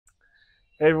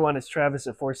Hey everyone, it's Travis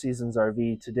at Four Seasons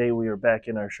RV. Today we are back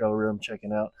in our showroom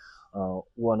checking out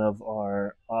one of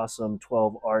our awesome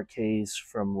 12 RKs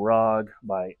from ROG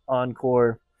by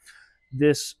Encore.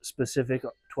 This specific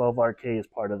 12 RK is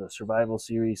part of the Survival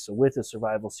Series. So with the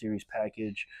Survival Series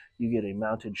package, you get a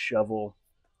mounted shovel,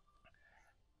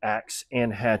 axe,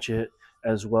 and hatchet,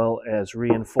 as well as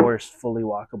reinforced fully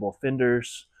walkable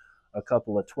fenders, a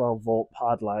couple of 12-volt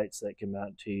pod lights that can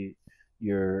mount to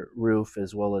your roof,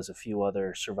 as well as a few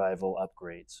other survival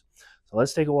upgrades. So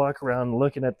let's take a walk around.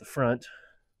 Looking at the front,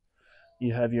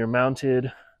 you have your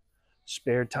mounted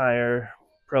spare tire,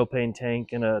 propane tank,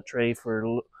 and a tray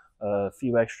for a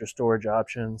few extra storage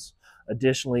options.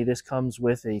 Additionally, this comes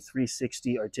with a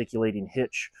 360 articulating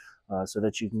hitch so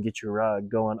that you can get your ROG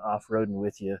going off-roading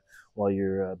with you while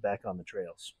you're back on the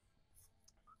trails.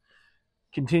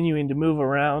 Continuing to move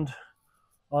around,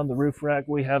 on the roof rack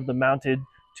we have the mounted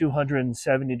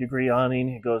 270-degree awning.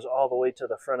 It goes all the way to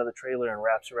the front of the trailer and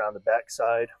wraps around the back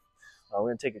side. We're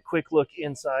going to take a quick look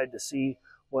inside to see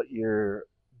what your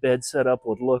bed setup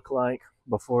would look like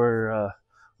before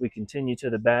we continue to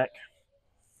the back.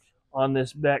 On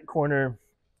this back corner,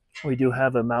 we do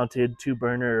have a mounted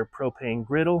 2-burner propane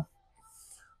griddle.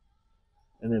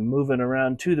 And then moving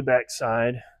around to the back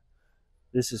side,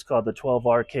 this is called the 12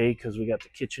 RK because we got the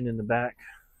kitchen in the back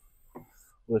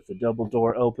with the double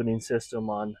door opening system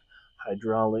on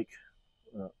hydraulic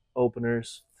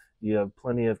openers. You have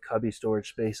plenty of cubby storage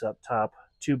space up top,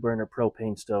 2-burner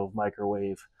propane stove,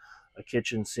 microwave, a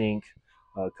kitchen sink,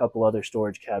 a couple other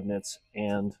storage cabinets,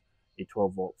 and a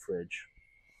 12-volt fridge.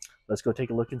 Let's go take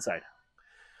a look inside.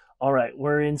 All right,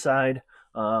 we're inside.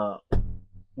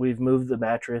 We've moved the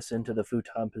mattress into the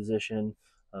futon position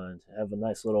to have a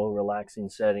nice little relaxing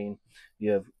setting.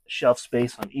 You have shelf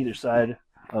space on either side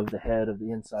of the head of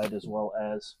the inside, as well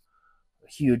as a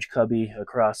huge cubby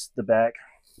across the back.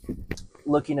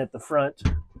 Looking at the front,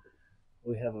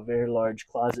 we have a very large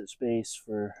closet space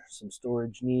for some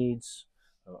storage needs,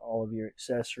 all of your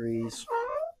accessories.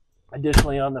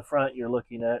 Additionally, on the front, you're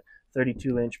looking at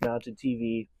 32-inch mounted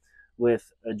TV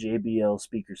with a JBL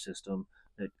speaker system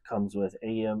that comes with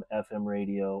AM, FM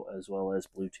radio, as well as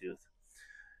Bluetooth.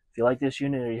 If you like this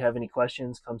unit or you have any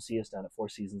questions, come see us down at Four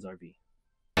Seasons RV.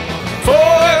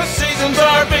 Four Seasons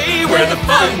RV, where the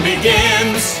fun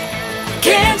begins.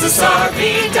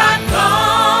 KansasRV.com